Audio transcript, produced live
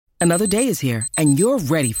Another day is here, and you're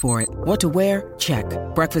ready for it. What to wear? Check.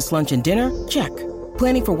 Breakfast, lunch, and dinner? Check.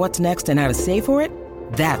 Planning for what's next and how to save for it?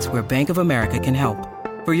 That's where Bank of America can help.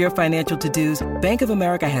 For your financial to-dos, Bank of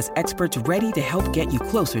America has experts ready to help get you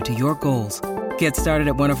closer to your goals. Get started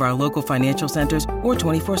at one of our local financial centers or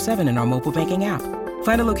 24/7 in our mobile banking app.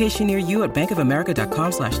 Find a location near you at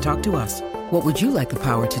bankofamerica.com/talktous. What would you like the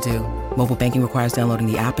power to do? Mobile banking requires downloading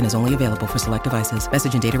the app and is only available for select devices.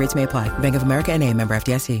 Message and data rates may apply. Bank of America N.A., member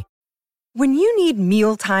FDIC. When you need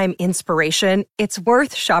mealtime inspiration, it's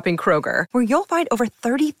worth shopping Kroger, where you'll find over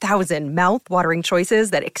 30,000 mouth-watering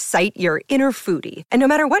choices that excite your inner foodie. And no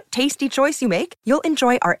matter what tasty choice you make, you'll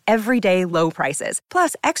enjoy our everyday low prices,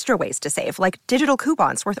 plus extra ways to save, like digital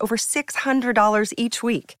coupons worth over $600 each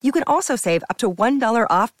week. You can also save up to $1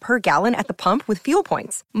 off per gallon at the pump with fuel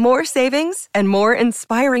points. More savings and more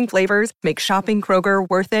inspiring flavors make shopping Kroger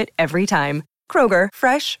worth it every time. Kroger,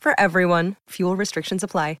 fresh for everyone. Fuel restrictions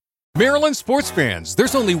apply. Maryland sports fans,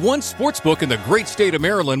 there's only one sports book in the great state of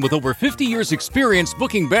Maryland with over 50 years experience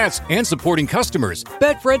booking bets and supporting customers.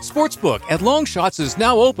 Betfred Sportsbook at Longshots is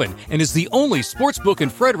now open and is the only sportsbook in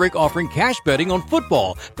Frederick offering cash betting on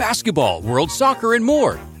football, basketball, world soccer, and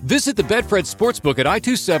more. Visit the Betfred Sportsbook at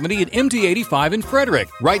I-270 and MD-85 in Frederick,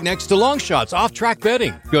 right next to Longshots off-track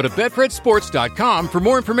betting. Go to BetfredSports.com for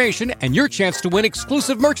more information and your chance to win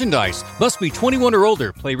exclusive merchandise. Must be 21 or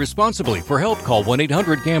older. Play responsibly. For help, call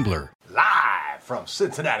 1-800-GAMBLER. Live from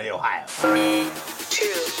Cincinnati, Ohio. 3, 2,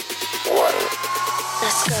 1.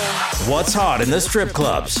 Let's go. What's hot in the strip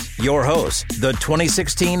clubs? Your hosts, the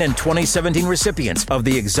 2016 and 2017 recipients of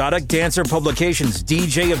the Exotic Dancer Publications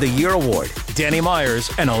DJ of the Year Award, Danny Myers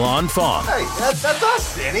and Alon Fong. Hey, that's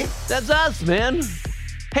us, Danny. That's us, man.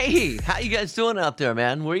 Hey, how you guys doing out there,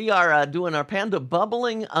 man? We are doing our Panda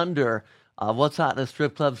Bubbling Under What's Hot in the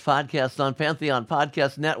Strip Clubs podcast on Pantheon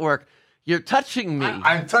Podcast Network. You're touching me.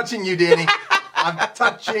 I'm touching you, Danny. I'm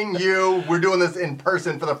touching you. We're doing this in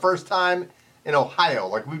person for the first time in Ohio.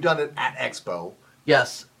 Like, we've done it at Expo.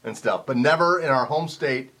 Yes. And stuff, but never in our home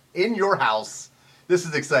state, in your house. This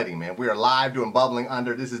is exciting, man. We are live doing Bubbling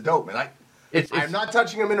Under. This is dope, man. I'm not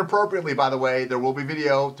touching him inappropriately, by the way. There will be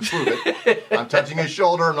video to prove it. I'm touching his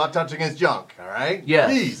shoulder. I'm not touching his junk, all right? Yes.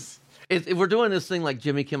 Please. We're doing this thing like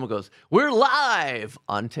Jimmy Kimmel goes, we're live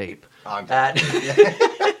on tape.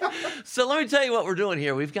 So let me tell you what we're doing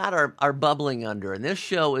here. We've got our Bubbling Under, and this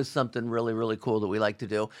show is something really, really cool that we like to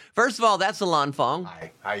do. First of all, that's Alon Fong.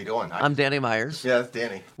 Hi, how you doing? I'm Danny Myers. Yeah, that's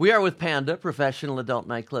Danny. We are with Panda, Professional Adult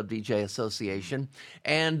Nightclub DJ Association,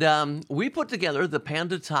 and we put together the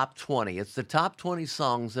Panda Top 20. It's the top 20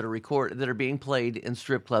 songs that are being played in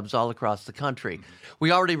strip clubs all across the country.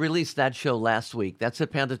 We already released that show last week. That's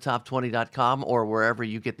at pandatop20.com or wherever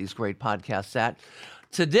you get these great podcasts at.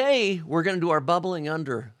 Today, we're going to do our Bubbling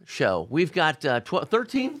Under show. We've got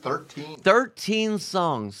 13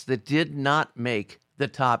 songs that did not make the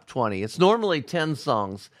top 20. It's normally 10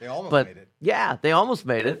 songs. They almost made it. Yeah, they almost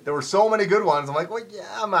made it. There were so many good ones. I'm like, well,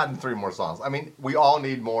 yeah, I'm adding 3 more songs. I mean, we all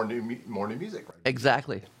need more new music, right?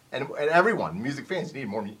 Exactly. And everyone, music fans, need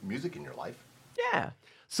more music in your life. Yeah.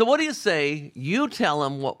 So what do you say? You tell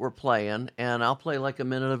them what we're playing, and I'll play like a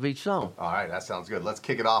minute of each song. All right, that sounds good. Let's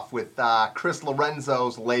kick it off with Chris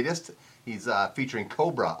Lorenzo's latest. He's featuring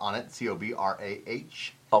Cobra on it,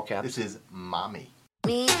 C-O-B-R-A-H. Okay. This is Mommy.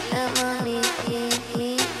 Me and mommy,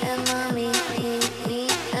 me and mommy, me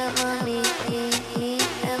and mommy, me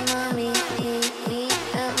and mommy, me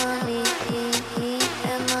and mommy, me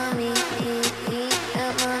and mommy, me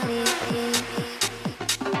and mommy.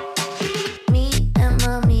 Me and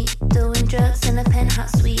mommy doing drugs in a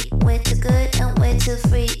penthouse suite. Way too good and way too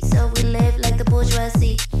free, so we live like the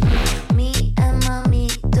bourgeoisie. Me and mommy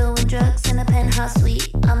doing drugs in a penthouse suite.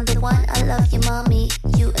 I'm the one, I love you, mommy.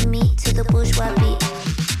 You and me to the bourgeois beat.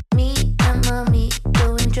 Me and mommy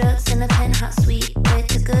doing drugs in a penthouse suite. Way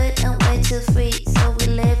too good and way too free, so we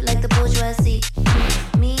live like the bourgeoisie.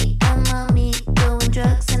 Me and mommy doing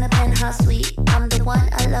drugs in a penthouse suite. I'm the one,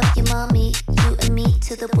 I love you, mommy. You and me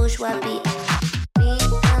to the bourgeois beat. Me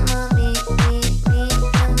and mommy, me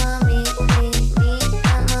and mommy, me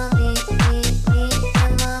and mommy, me and mommy, me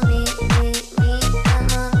and mommy, me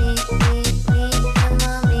and mommy, me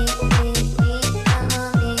and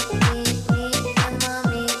mommy, me and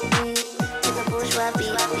mommy, to the bourgeois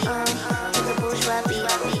beat, to the bourgeois beat, to the bourgeois beat,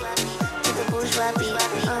 to the bourgeois beat, to the bourgeois beat,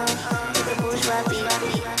 to the bourgeois beat,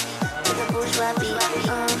 to the bourgeois beat, to the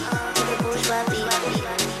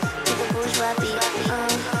bourgeois beat, to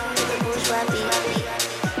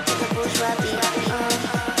the bourgeois beat, to the bourgeois beat,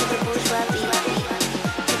 to the bourgeois beat,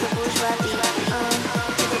 to the bourgeois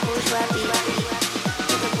beat, to the bourgeois beat,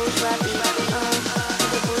 to the bourgeois beat, to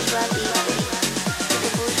the bourgeois beat, to the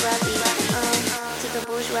bourgeois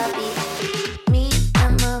bourgeoisie. Me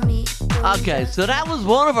and mommy. Okay, so that was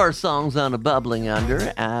one of our songs on the Bubbling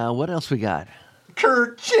Under. What else we got?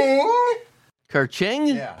 Kerching! Kerching?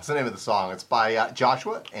 Yeah, that's the name of the song. It's by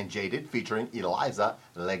Joshua and Jaded featuring Eliza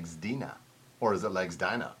Legsdina. Or is it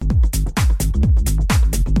Legsdina?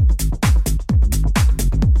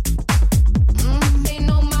 They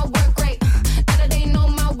know my work rate. They know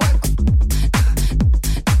my work.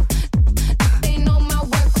 They know my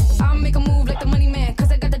work. I'll make a move like the money man,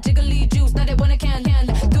 cause I got the jiggly juice. Now they wanna can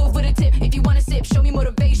do it for the tip. If you wanna sip, show me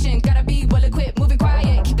motivation. Gotta be well equipped, moving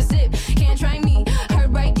quiet, keep a sip. Can't try me,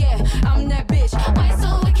 heard right, yeah, I'm that bitch. Why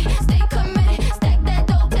so wicked, stay committed. Stack that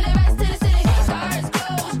dope to the rest of the city. Cars,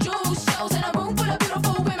 clothes, jewels, shows in a room full of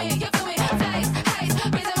beautiful women. You feel me? Flights, heights,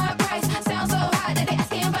 raising my price. Sound so hot that they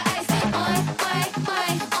asking for ice. On my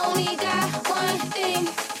mind, only got one thing.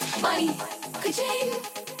 Money, ka-ching.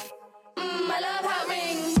 I love how it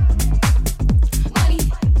rings. Money,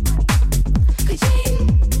 ka-ching.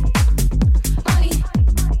 Money,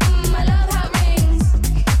 I love how it rings.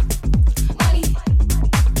 Money,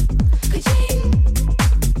 ka-ching.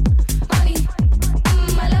 Money,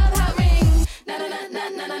 I love how it rings. Na na na na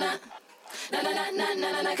na na na. Na na na na na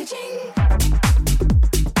na na ka-ching.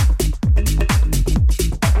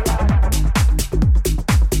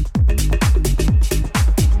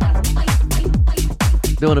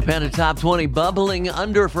 Doing a Panda Top 20 Bubbling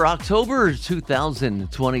Under for October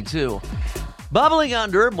 2022. Bubbling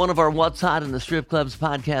Under, one of our What's Hot in the Strip Clubs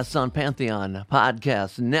podcasts on Pantheon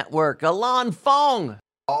Podcast Network. Alon Fong.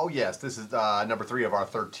 Oh, yes. This is number 3 of our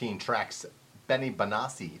 13 tracks. Benny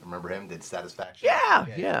Benassi, remember him? Did Satisfaction?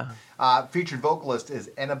 Yeah. Featured vocalist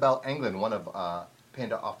is Annabelle Englund, one of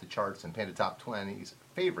Panda Off the Charts and Panda Top 20's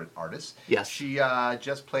favorite artists. Yes. She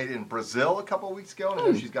just played in Brazil a couple of weeks ago, and I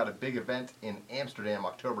know she's got a big event in Amsterdam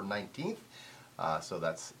October 19th. So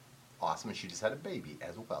that's awesome. And she just had a baby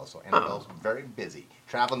as well. So Annabelle's very busy.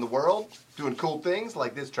 Traveling the world, doing cool things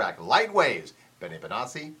like this track, Light Waves, Benny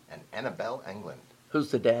Benassi and Annabelle Englund. Who's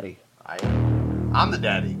the daddy? I'm the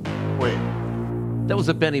daddy. Wait. That was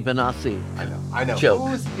a Benny Benassi. I know. Joke.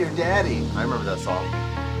 Who's your daddy? I remember that song.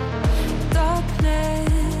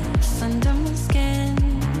 Darkness under my skin,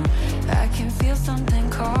 I can feel something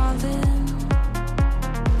calling.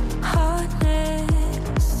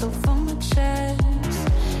 Hardness so from my chest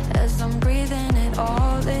as I'm breathing it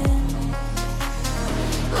all in.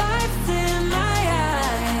 Lights in my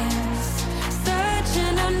eyes,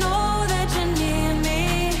 searching, I know that you're near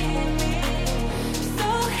me. So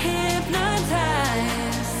hypnotized,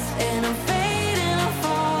 and I'm fading, I'm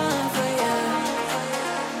falling for you.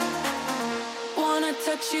 Wanna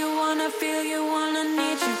touch you, wanna feel you, wanna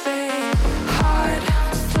need you, babe. Hard,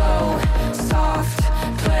 slow, soft,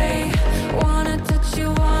 play. Wanna touch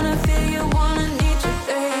you, wanna feel you, wanna need you,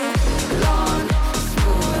 babe. Long,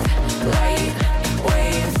 smooth, light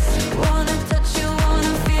waves. Wanna touch you,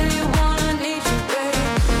 wanna feel you, wanna need you, babe.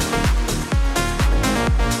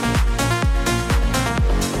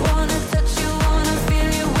 Wanna touch you, wanna feel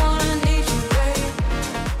you, wanna need you, babe.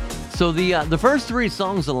 So the first 3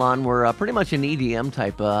 songs, Alon, were pretty much an EDM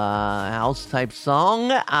type, house type song,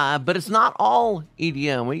 but it's not all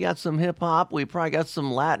EDM. We got some hip hop, we probably got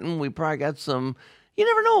some Latin, we probably got some. You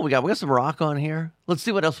never know what we got. We got some rock on here. Let's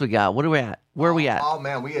see what else we got. What are we at? Where are we at? Oh,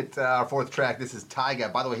 man, we at our 4th track. This is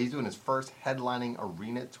Tyga. By the way, he's doing his first headlining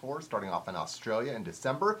arena tour, starting off in Australia in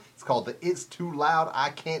December. It's called the It's Too Loud, I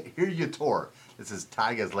Can't Hear You tour. This is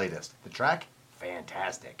Tyga's latest. The track,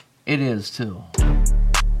 fantastic. It is too.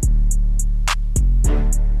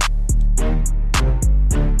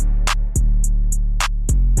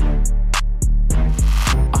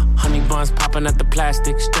 Honey buns popping at the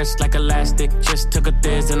plastic, stretched like elastic. Just took a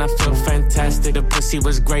thiz and I feel fantastic. The pussy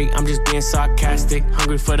was great, I'm just being sarcastic.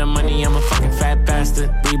 Hungry for the money, I'm a fucking fat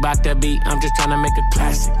bastard. Reebok that beat, I'm just trying to make a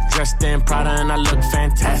classic. Dressed in Prada and I look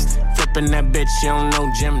fantastic. Flipping that bitch, you don't know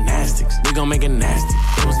gymnastics. We gon' make it nasty,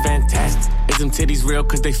 it was fantastic. Is them titties real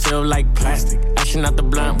cause they feel like plastic? Ashing out the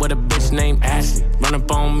blunt with a bitch named Ashley. Run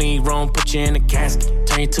up on me, wrong, put you in a casket.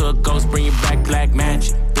 Turn you to a ghost, bring you back black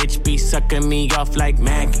magic. Bitch be sucking me off like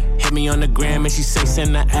Maggie. Hit me on the gram and she say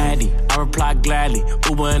send the addy. I reply gladly,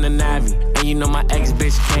 Uber and a Navi. And you know my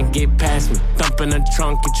ex-bitch can't get past me. Thump in the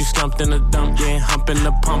trunk, get you slumped in the dump, yeah. Hump in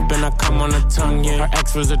the pump and I come on the tongue, yeah. Her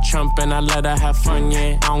ex was a chump and I let her have fun,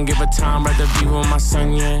 yeah. I don't give a time, rather be with my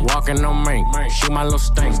son, yeah. Walking on rank, she my little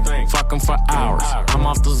stink. Fucking for hours, I'm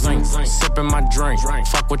off the zinc. Sipping my drink,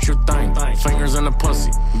 fuck what you think. Fingers in the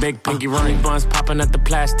pussy, big pinky ring. Buns popping at the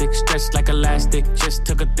plastic, stretched like elastic. Just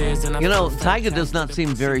took a thiz and I You know, Tyga does not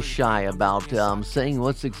seem very shy about saying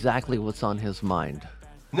what's on his mind.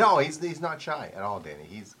 No, he's not shy at all, Danny.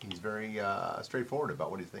 He's very straightforward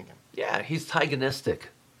about what he's thinking. Yeah, he's Tiganistic.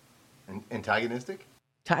 Antagonistic?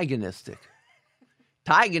 Tiganistic.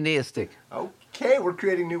 Tiganistic. Okay, we're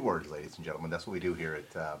creating new words, ladies and gentlemen. That's what we do here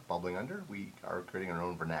at Bubbling Under. We are creating our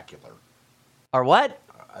own vernacular. Our what?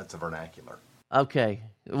 It's a vernacular. Okay.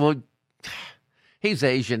 Well, he's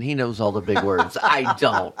Asian. He knows all the big words. I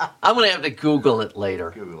don't. I'm going to have to Google it later.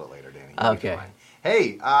 Google it later, Danny. Okay.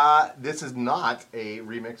 Hey, this is not a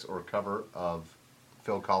remix or cover of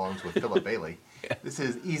Phil Collins with Philip Bailey. This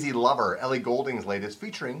is Easy Lover, Ellie Goulding's latest,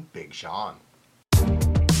 featuring Big Sean.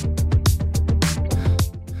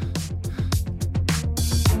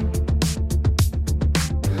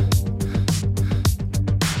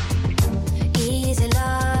 Easy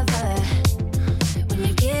lover, when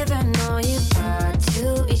you give and all you've got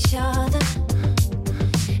to each other,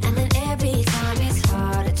 and then every time it's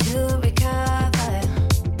harder to recover.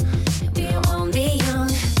 We won't be young,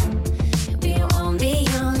 we won't be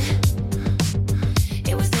young.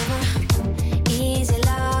 It was never easy,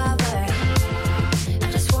 lover.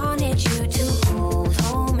 I just wanted you to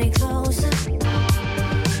hold me closer,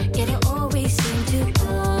 yet it always seemed to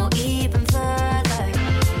go even further.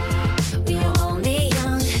 We were only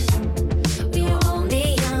young, we were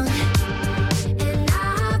only young. And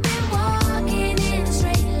I've been walking in a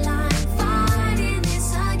straight line, fighting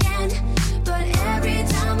this again. But every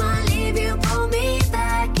time I leave, you pull me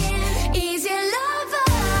back in. Easy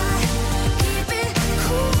lover, keep it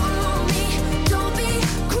cool on me. Don't be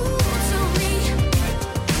cruel to me,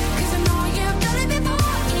 'cause I know you've done it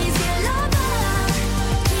before. Easy lover,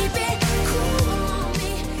 keep it cool on me.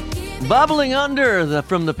 Keep it Bubbling Under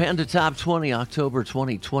from the Panda Top 20, October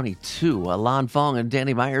 2022. Alon Fong and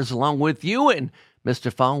Danny Myers along with you. And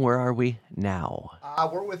Mr. Fong, where are we now?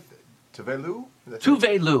 We're with Tuvalu.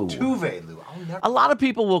 Tuvalu. Tuvalu. I'll never... A lot of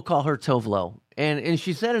people will call her Tovlo. And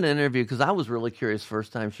she said in an interview, because I was really curious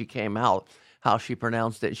first time she came out, how she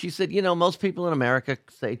pronounced it. She said, you know, most people in America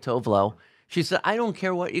say Tovlo. She said, I don't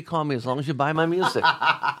care what you call me as long as you buy my music.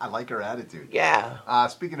 I like her attitude. Yeah.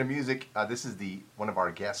 Speaking of music, this is one of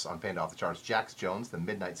our guests on Panda Off the Charts, Jax Jones, the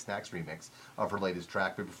Midnight Snacks remix of her latest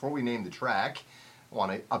track. But before we name the track, I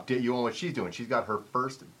want to update you on what she's doing. She's got her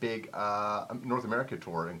first big North America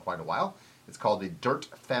tour in quite a while. It's called the Dirt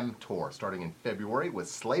Femme Tour, starting in February with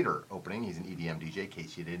Slater opening. He's an EDM DJ, in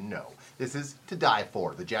case you didn't know. This is To Die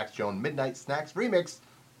For, the Jax Jones Midnight Snacks remix.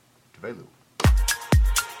 Tuvalu.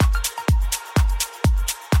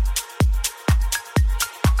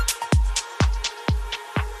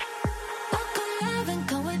 Walk alive and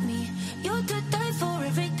come with me. You're to die for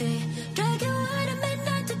every day. Drag you out at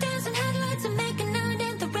midnight to dance in headlights and make a night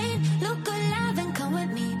in the rain. Look alive and come with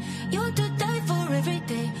me. You're to die for every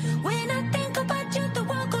day. When I think about you, the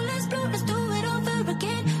world goes let's blow, let's do it over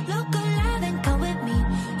again. Look alive and come with me.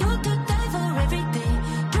 You're to die for every day.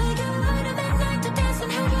 Drag you out at midnight to dance in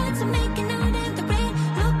headlights and make a night in the rain.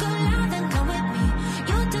 Look alive and come with me.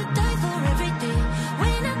 You're to die for every day.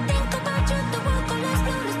 When I think about you, the world goes let's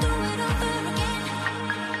blow, let's do it over again.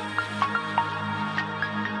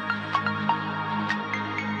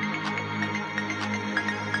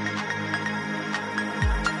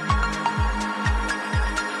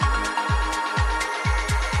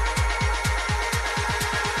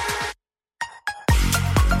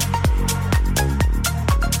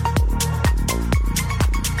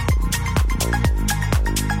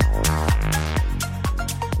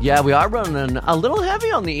 Yeah, we are running a little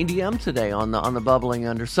heavy on the EDM today on the Bubbling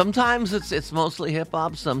Under. Sometimes it's mostly hip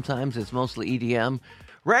hop, sometimes it's mostly EDM.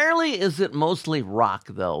 Rarely is it mostly rock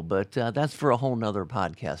though, but that's for a whole nother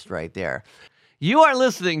podcast right there. You are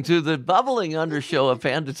listening to the Bubbling Under show of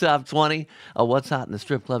Panda Top 20, a What's Hot in the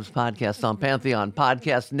Strip Clubs podcast on Pantheon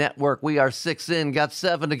Podcast Network. We are 6 in, got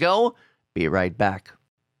 7 to go. Be right back.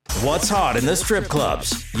 What's hot in the strip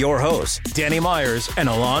clubs? Your hosts, Danny Myers and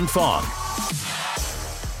Alon Fong.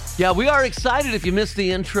 Yeah, we are excited. If you missed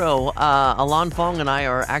the intro, Alon Fong and I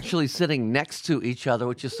are actually sitting next to each other,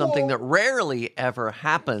 which is something that rarely ever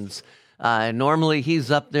happens. Normally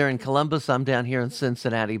he's up there in Columbus, I'm down here in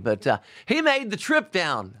Cincinnati, but he made the trip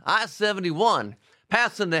down I-71,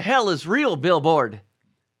 passing the Hell is Real billboard.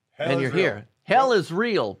 Hell and is you're real. here. Hell is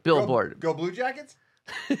Real billboard. Go Blue Jackets?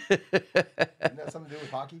 Isn't that something to do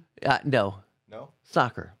with hockey? No, No?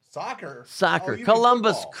 Soccer. Soccer? Soccer. Oh, you mean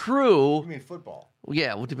Columbus football. Crew. You mean football?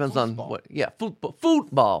 Yeah, well, it depends on Football. what. Yeah, football.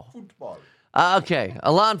 Football. Okay,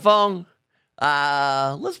 Alon Fong. We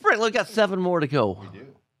got 7 more to go. We do.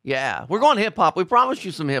 Yeah, we're going hip hop. We promised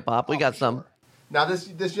you some hip hop. We got some. Sure. Now,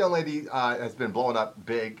 this young lady has been blowing up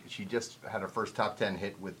big. She just had her first top 10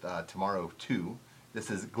 hit with Tomorrow 2.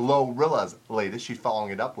 This is Glorilla's latest. She's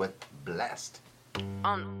following it up with Blessed.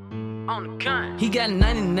 On the gun. He got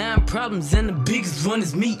 99 problems and the biggest one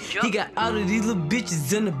is me. He got all of these little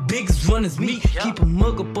bitches and the biggest one is me. Keep a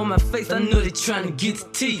mug up on my face, I know they trying to get the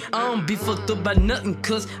tea. I don't be fucked up by nothing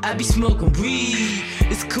cause I be smoking weed.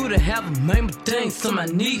 It's cool to have a man, but there ain't something I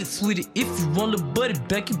need. Sweetie, if you want the buddy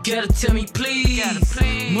back, you gotta tell me please.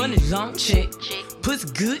 Money long check, pussy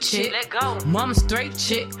good check, let go. Mama straight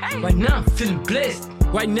check, right now I'm feeling blessed.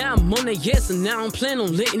 Right now I'm on that yes, and now I don't plan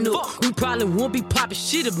on letting up. We probably won't be popping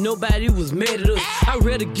shit if nobody was mad at us. I'd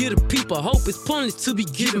rather give the people hope, it's pointless to be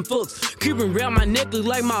giving fucks. Creeping around my neck look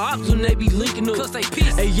like my ops when they be linking up. Cause they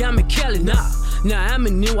pissed. Hey, I'm in Cali, nah. Now I'm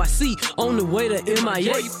in NYC, on the way to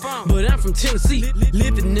MIA. But I'm from Tennessee,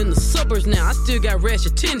 living in the suburbs now. I still got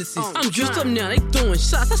ratchet tendencies. I'm dressed up now, they throwing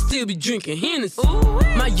shots, I still be drinking Hennessy.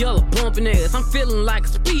 My yellow bumping ass, I'm feeling like a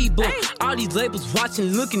speed bump. All these labels watching,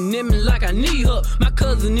 looking at me like I need her. My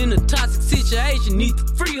cousin in a toxic situation, need to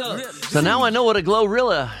free her. So now I know what a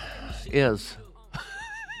Glorilla is.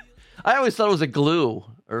 I always thought it was a glue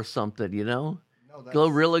or something, you know? No,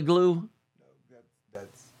 Glorilla glue? No,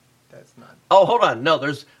 that's not. Oh, hold on. No,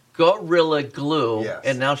 there's Gorilla Glue,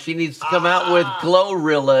 and now she needs to come out with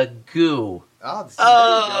Glorilla Goo. Oh, there you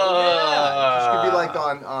go. Yeah. She could be like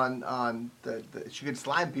on she could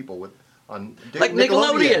slime people with on like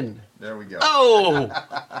Nickelodeon. There we go. Oh.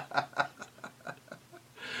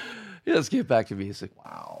 Yeah, let's get back to music.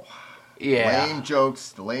 Wow. Yeah. Lame jokes,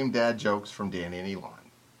 the lame dad jokes from Danny and Elon.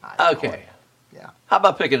 Okay. Yeah. How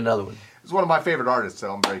about picking another one? It's one of my favorite artists,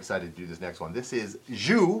 so I'm very excited to do this next one. This is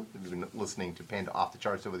Zhu. If you've been listening to Panda Off the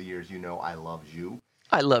Charts over the years, you know I love Zhu.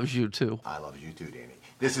 I love Zhu, too. I love you, too, Danny.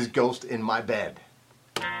 This is Ghost in My Bed.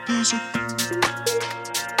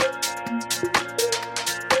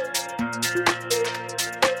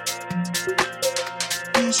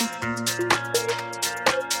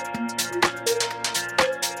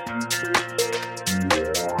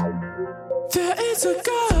 There is a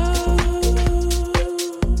ghost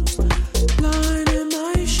lying in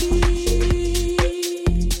my sheets.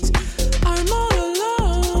 I'm all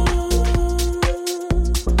alone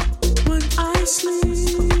when I sleep.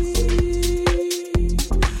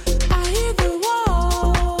 I hear the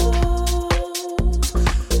walls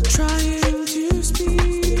trying to speak.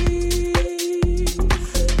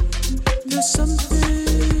 There's something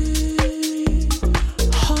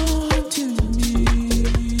haunting me.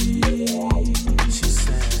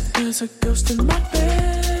 There's a ghost in my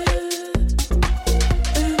bed,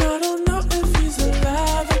 and I don't know if he's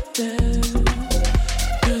alive or dead.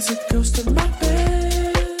 There's a ghost in my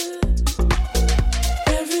bed.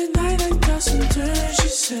 Every night I toss and turn, she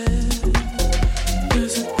said.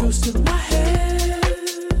 There's a ghost in my head.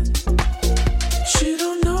 She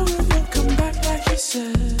don't know if he'll come back like he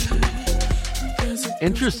said.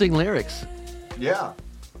 Interesting lyrics. Yeah.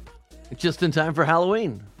 Just in time for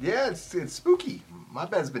Halloween. Yeah, it's spooky. My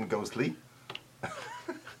bed's been ghostly.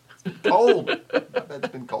 It's been cold. My bed's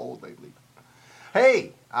been cold lately.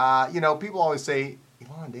 Hey, people always say,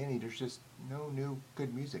 Elon, Danny, there's just no new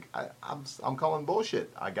good music. I'm calling bullshit.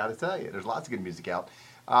 I got to tell you, there's lots of good music out.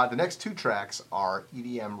 The next two tracks are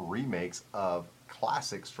EDM remakes of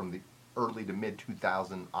classics from the early to mid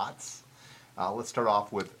 2000 aughts. Let's start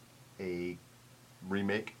off with a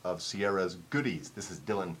remake of Sierra's Goodies. This is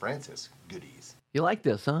Dylan Francis, Goodies. You like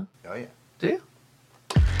this, huh? Oh, yeah. Do you?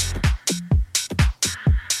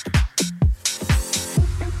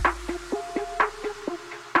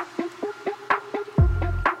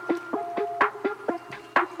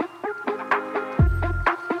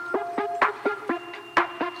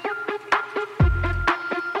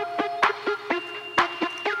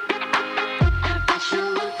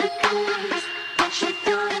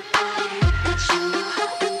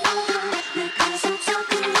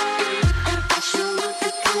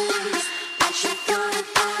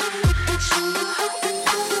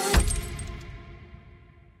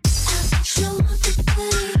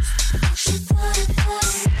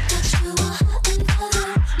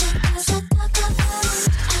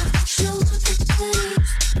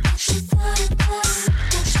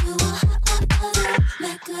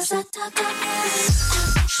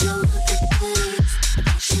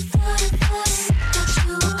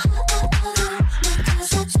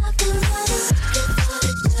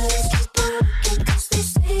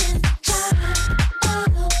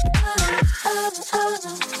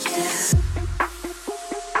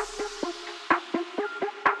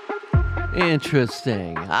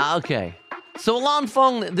 Interesting. Okay. So Lan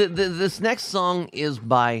Fong, this next song is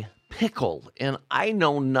by Pickle, and I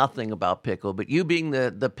know nothing about Pickle, but you being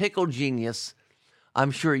the Pickle genius,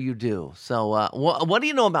 I'm sure you do. So what do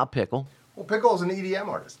you know about Pickle? Well, Pickle is an EDM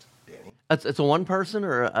artist, Danny. It's a one person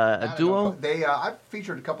or a duo? I've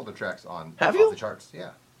featured a couple of the tracks on Have you? the charts.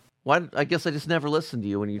 Yeah. Why? I guess I just never listen to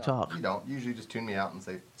you when you talk. You don't. Usually just tune me out and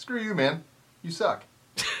say, screw you, man. You suck.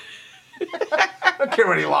 I don't care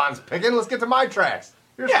what Elon's picking. Let's get to my tracks.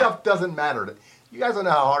 Your stuff doesn't matter. You guys don't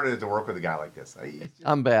know how hard it is to work with a guy like this.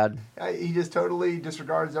 I'm bad. He just totally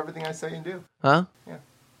disregards everything I say and do. Huh? Yeah.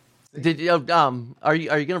 Did you? Are you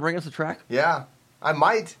going to bring us a track? Yeah. I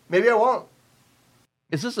might. Maybe I won't.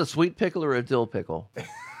 Is this a sweet pickle or a dill pickle?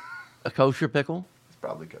 A kosher pickle? It's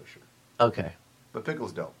probably kosher. Okay. But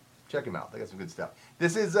pickle's dope. Check him out. They got some good stuff.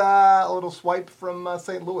 This is a little swipe from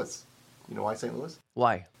St. Louis. You know why St. Louis?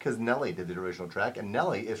 Why? Because Nelly did the original track, and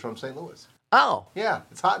Nelly is from St. Louis. Oh. Yeah,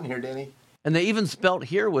 it's hot in here, Danny. And they even spelt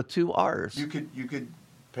here with 2 R's. You could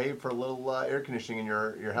pay for a little air conditioning in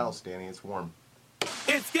your house, Danny. It's warm.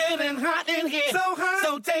 It's getting hot in here, so hot,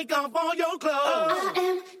 so take off all your clothes. I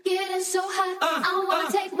am getting so hot, I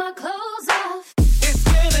wanna take my clothes off. It's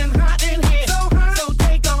getting hot in here, so hot, so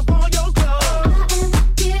take off all your clothes. I am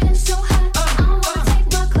getting so hot, I wanna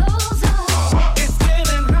take my clothes off. It's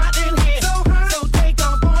getting hot in here, so hot, so take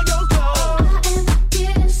off all your clothes. I am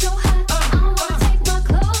getting so hot, I wanna take my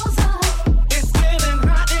clothes off. It's getting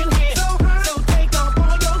hot in here, so hot, so take off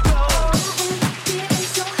all your clothes. I am getting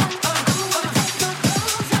so hot, I wanna take my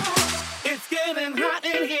clothes off. It's getting hot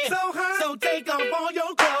in here, so hot, so take off all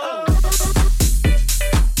your clothes.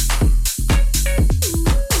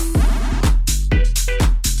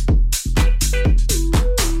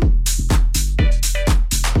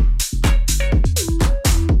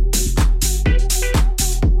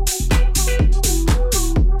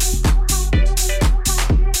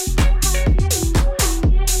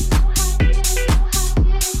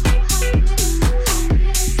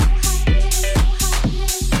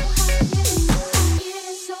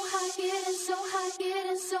 Getting so hot, getting so hot,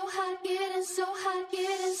 getting so hot, getting so hot,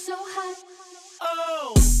 getting so hot.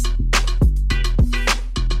 Oh.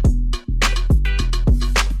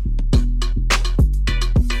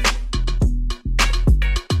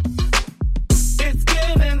 It's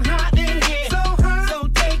getting hot in here, so hot, so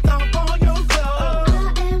take off all your clothes.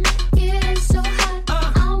 I am getting so hot,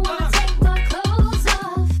 I wanna take my clothes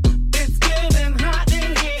off. It's getting hot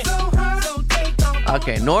in here, so hot, so take off.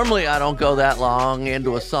 Okay, normally I don't go that long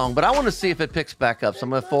into a song, but I want to see if it picks back up. So I'm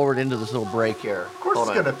going to forward into this little break here. Of course it's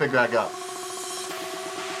going to pick back up.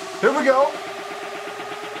 Here we go.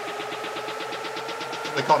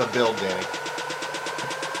 They call it a build, Danny.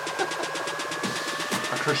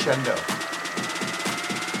 A crescendo.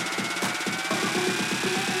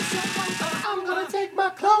 I'm gonna take my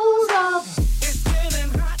clothes off. It's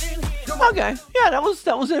getting hot in here. Okay, yeah, that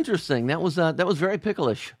was interesting. That was very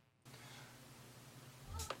picklish.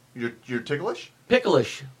 You're ticklish?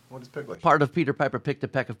 Picklish. What is picklish? Part of Peter Piper picked a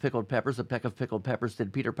peck of pickled peppers. A peck of pickled peppers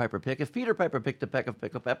did Peter Piper pick. If Peter Piper picked a peck of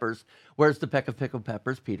pickled peppers, where's the peck of pickled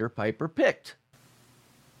peppers Peter Piper picked?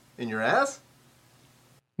 In your ass?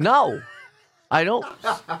 No, I don't.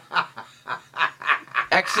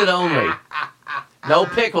 Exit only. No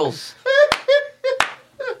pickles.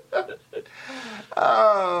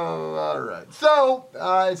 Oh, all right. So,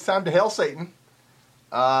 it's time to hail Satan.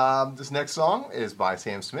 This next song is by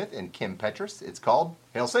Sam Smith and Kim Petras. It's called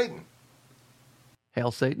Hail Satan.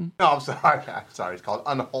 Hail Satan. No, I'm sorry. I'm sorry. It's called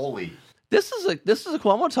Unholy. This is a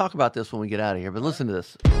cool. I want to talk about this when we get out of here, but listen to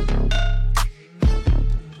this.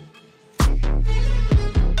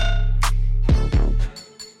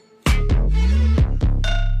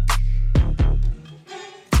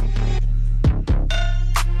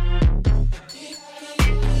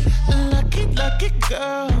 Lucky, lucky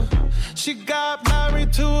girl. She got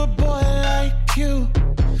married to a boy like you.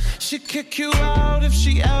 She'd kick you out if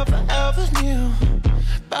she ever, ever knew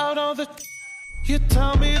about all the you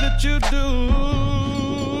tell me that you do.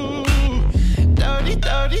 Dirty,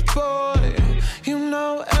 dirty boy. You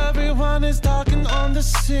know everyone is talking on the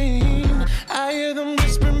scene. I hear them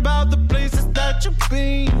whispering about the places that you've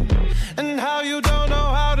been and how you don't know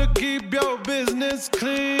how to keep your business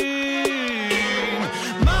clean.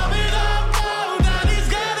 Mommy, don't know that he's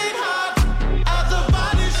getting hot at the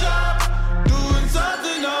body shop, doing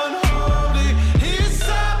something unholy. He's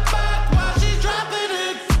sat back while she's dropping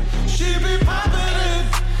it. She be popping it,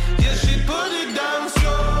 yeah, she put it down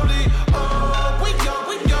slowly. Oh, we go.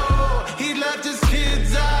 He left his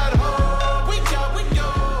kids at home. We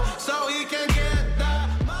go, so he can get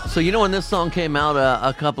that. So you know when this song came out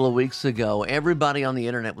a couple of weeks ago, everybody on the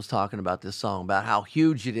internet was talking about this song, about how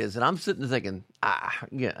huge it is, and I'm sitting there thinking, I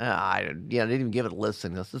didn't even give it a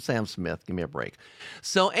listen. This is Sam Smith. Give me a break.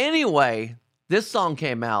 So anyway, this song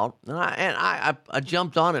came out, and I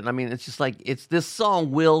jumped on it. I mean, it's just like this song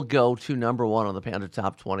will go to number 1 on the Panda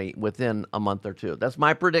Top 20 within a month or two. That's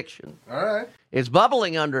my prediction. All right. It's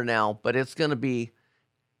bubbling under now, but it's going to be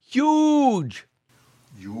huge.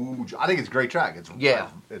 Huge. I think it's a great track.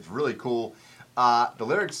 It's really cool. The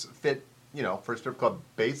lyrics fit, for a strip club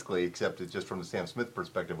basically, except it's just from the Sam Smith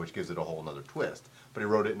perspective, which gives it a whole other twist. But he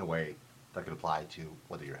wrote it in a way that could apply to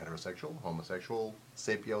whether you're heterosexual, homosexual,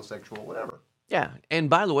 sapiosexual, whatever. Yeah, and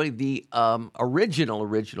by the way, the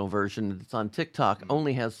original version that's on TikTok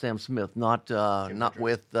only has Sam Smith, not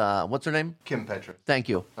with what's her name? Kim Petras. Thank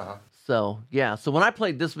you. Uh-huh. So yeah, so when I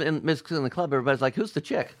played this in the club, everybody's like, "Who's the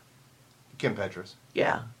chick?" Kim Petras.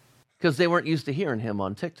 Yeah, because they weren't used to hearing him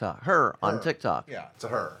on TikTok. Her on TikTok. Yeah, it's a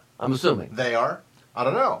her. I'm assuming they are. I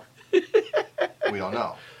don't know. We don't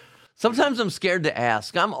know. Sometimes I'm scared to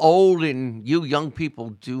ask. I'm old, and you young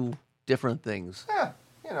people do different things. Yeah,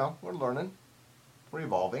 we're learning. We're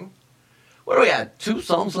evolving. What do we have? 2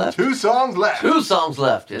 songs left? 2 songs left. 2 songs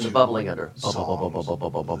left in the Bubbling Under.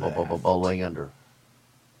 Bubbling Under.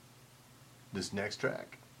 This next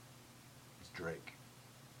track is Drake.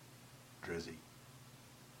 Drizzy.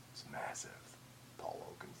 It's massive. Paul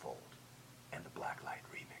Oakenfold. And the Blacklight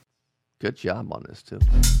remix. Good job on this, too.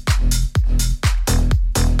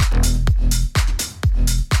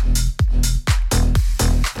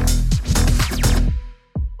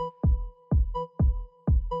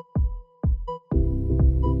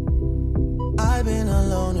 I've been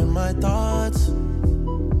alone in my thoughts.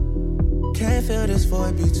 Can't feel this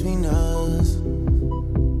void between us.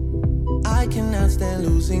 I cannot stand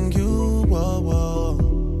losing you. Whoa, whoa.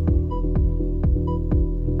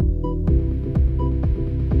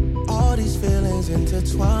 All these feelings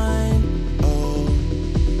intertwined. Oh,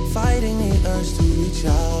 fighting the urge to reach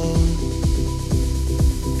out.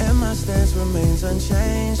 And my stance remains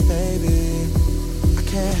unchanged, baby. I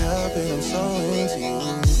can't help it, I'm so into you.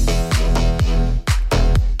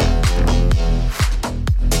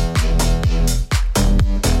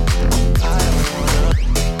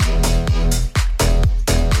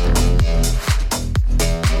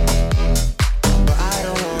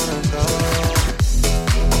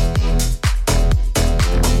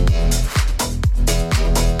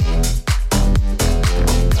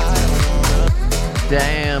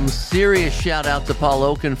 Serious shout out to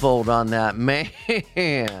Paul Oakenfold on that. Man,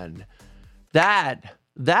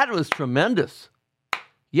 that was tremendous.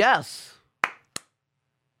 Yes.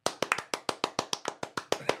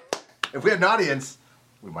 If we had an audience,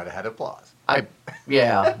 we might have had applause.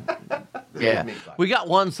 Yeah. We got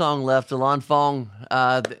 1 song left, Alon Fong.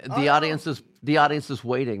 The audience is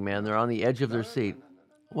waiting, man. They're on the edge of their seat.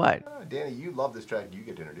 What? Danny, you love this track. You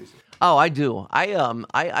get to introduce it. Oh, I do.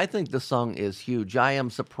 I think this song is huge. I am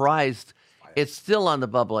surprised it's still on the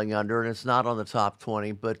Bubbling Under and it's not on the top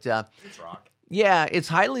 20. But it's rock. Yeah, it's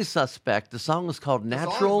highly suspect. The song is called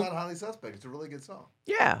Natural. The song is not highly suspect. It's a really good song.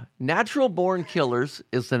 Yeah, Natural Born Killers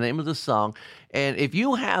is the name of the song. And if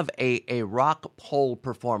you have a rock pole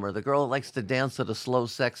performer, the girl that likes to dance to the slow,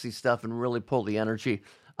 sexy stuff and really pull the energy,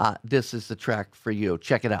 this is the track for you.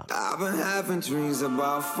 Check it out. I've been having dreams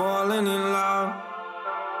about falling in love.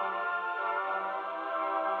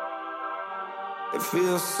 It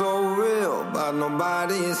feels so real, but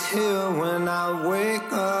nobody is here when I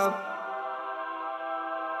wake up.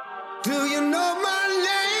 Do you know my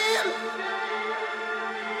name?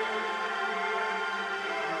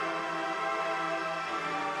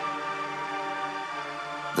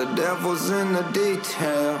 The devil's in the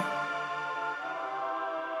detail.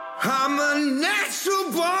 I'm a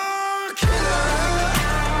natural born killer.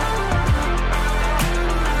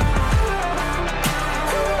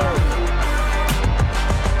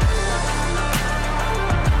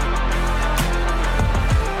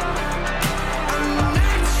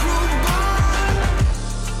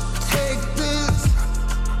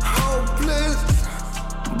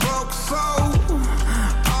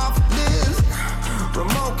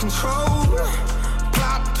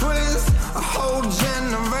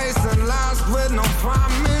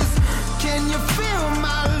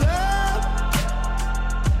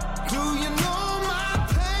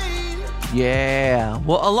 Yeah.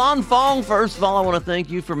 Well, Alon Fong, first of all, I want to thank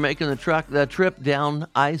you for making the trip down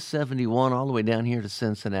I-71 all the way down here to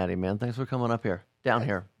Cincinnati, man. Thanks for coming up here, down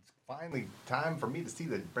here. It's finally time for me to see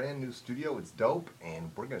the brand new studio. It's dope, and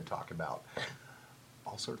we're going to talk about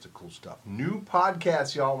all sorts of cool stuff. New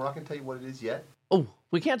podcasts, y'all. We're not going to tell you what it is yet. Oh,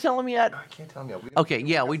 we can't tell them yet? No, I can't tell them yet. Okay,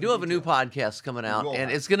 yeah, we do have a new podcast coming out, and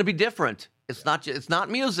it's going to be different. It's not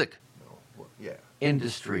music. No, yeah.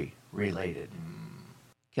 Industry related.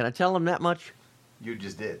 Can I tell them that much? You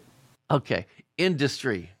just did. Okay.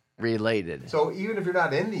 Industry related. So even if you're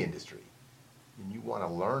not in the industry and you want to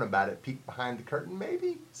learn about it, peek behind the curtain,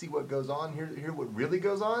 maybe see what goes on, hear what really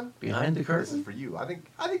goes on behind the curtain. This is for you. I think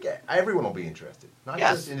everyone will be interested. Not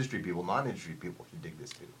just industry people, non-industry people should dig this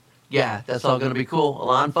too. Yeah, that's all going to be cool.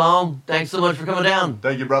 Alon Fong, thanks so much for coming down.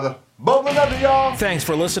 Thank you, brother. Bubbling under, y'all. Thanks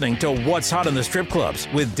for listening to What's Hot in the Strip Clubs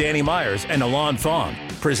with Danny Myers and Alon Fong.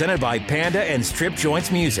 Presented by Panda and Strip Joints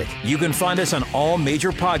Music. You can find us on all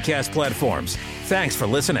major podcast platforms. Thanks for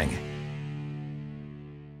listening.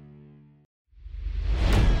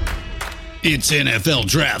 It's NFL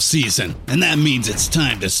draft season, and that means it's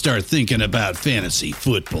time to start thinking about fantasy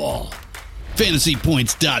football.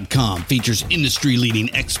 FantasyPoints.com features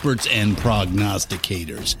industry-leading experts and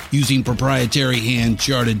prognosticators using proprietary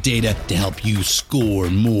hand-charted data to help you score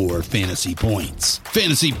more fantasy points.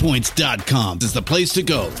 FantasyPoints.com is the place to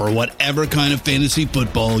go for whatever kind of fantasy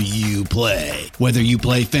football you play. Whether you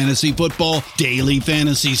play fantasy football, daily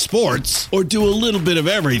fantasy sports, or do a little bit of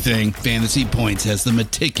everything, Fantasy Points has the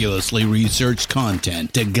meticulously researched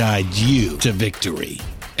content to guide you to victory.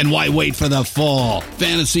 And why wait for the fall?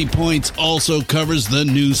 Fantasy Points also covers the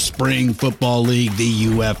new spring football league, the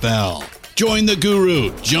UFL. Join the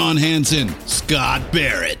guru, John Hansen, Scott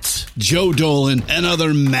Barrett, Joe Dolan, and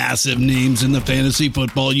other massive names in the fantasy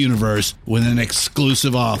football universe with an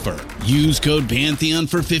exclusive offer. Use code Pantheon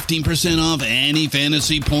for 15% off any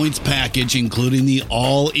Fantasy Points package, including the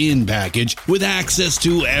all-in package, with access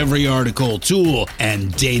to every article, tool,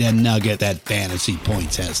 and data nugget that Fantasy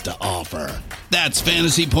Points has to offer. That's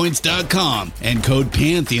FantasyPoints.com and code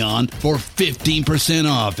Pantheon for 15%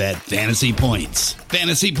 off at Fantasy Points.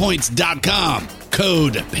 FantasyPoints.com,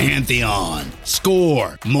 code Pantheon.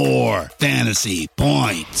 Score more fantasy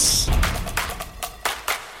points.